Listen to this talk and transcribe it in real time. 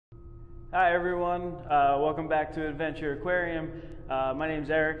Hi everyone, welcome back to Adventure Aquarium. My name's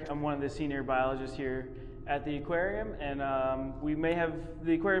Eric. I'm one of the senior biologists here at the aquarium, and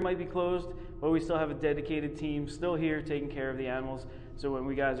the aquarium might be closed, but we still have a dedicated team still here taking care of the animals. So when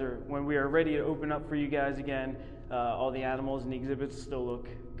we are ready to open up for you guys again, all the animals and the exhibits still look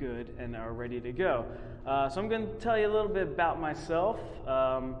good and are ready to go. So I'm going to tell you a little bit about myself.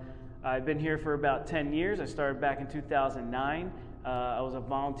 I've been here for about 10 years. I started back in 2009. I was a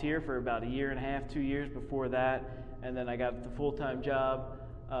volunteer for about a year and a half, 2 years before that, and then I got the full-time job.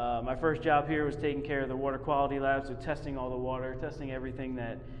 My first job here was taking care of the water quality lab, so testing all the water, testing everything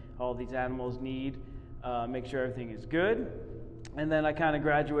that all these animals need, make sure everything is good. And then I kind of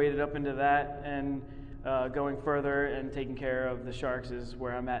graduated up into that, and going further and taking care of the sharks is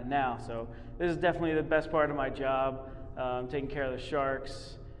where I'm at now. So this is definitely the best part of my job, taking care of the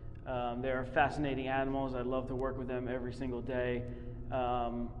sharks. They're fascinating animals. I love to work with them every single day.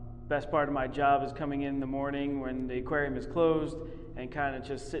 Best part of my job is coming in the morning when the aquarium is closed and kind of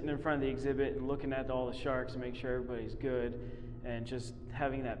just sitting in front of the exhibit and looking at all the sharks and make sure everybody's good, and just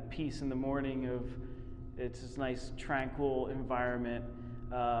having that peace in the morning of it's this nice tranquil environment.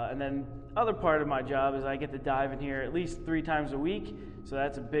 And then other part of my job is I get to dive in here at least 3 times a week, so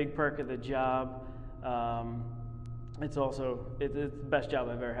that's a big perk of the job. It's the best job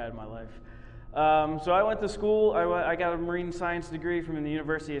I've ever had in my life. So I went to school. I got a marine science degree from the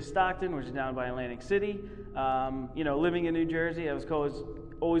University of Stockton, which is down by Atlantic City. Living in New Jersey, I was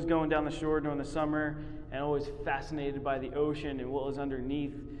always going down the shore during the summer and always fascinated by the ocean and what was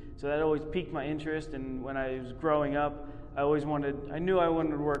underneath. So that always piqued my interest. And when I was growing up, I knew I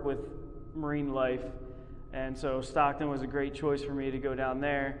wanted to work with marine life. And so Stockton was a great choice for me to go down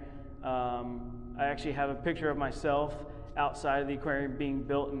there. I actually have a picture of myself outside of the aquarium being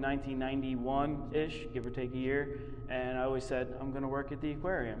built in 1991-ish, give or take a year, and I always said, I'm going to work at the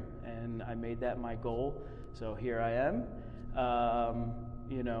aquarium, and I made that my goal, so here I am.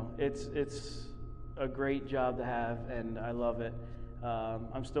 It's a great job to have, and I love it.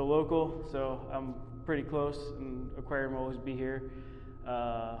 I'm still local, so I'm pretty close, and aquarium will always be here.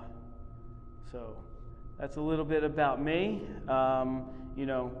 So that's a little bit about me.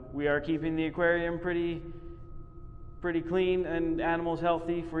 We are keeping the aquarium pretty clean and animals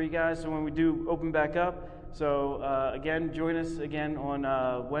healthy for you guys, so when we do open back up. So again, join us again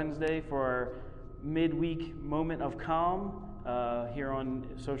on Wednesday for our midweek moment of calm here on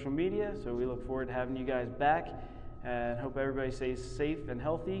social media. So we look forward to having you guys back, and hope everybody stays safe and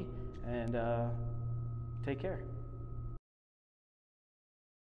healthy, and take care.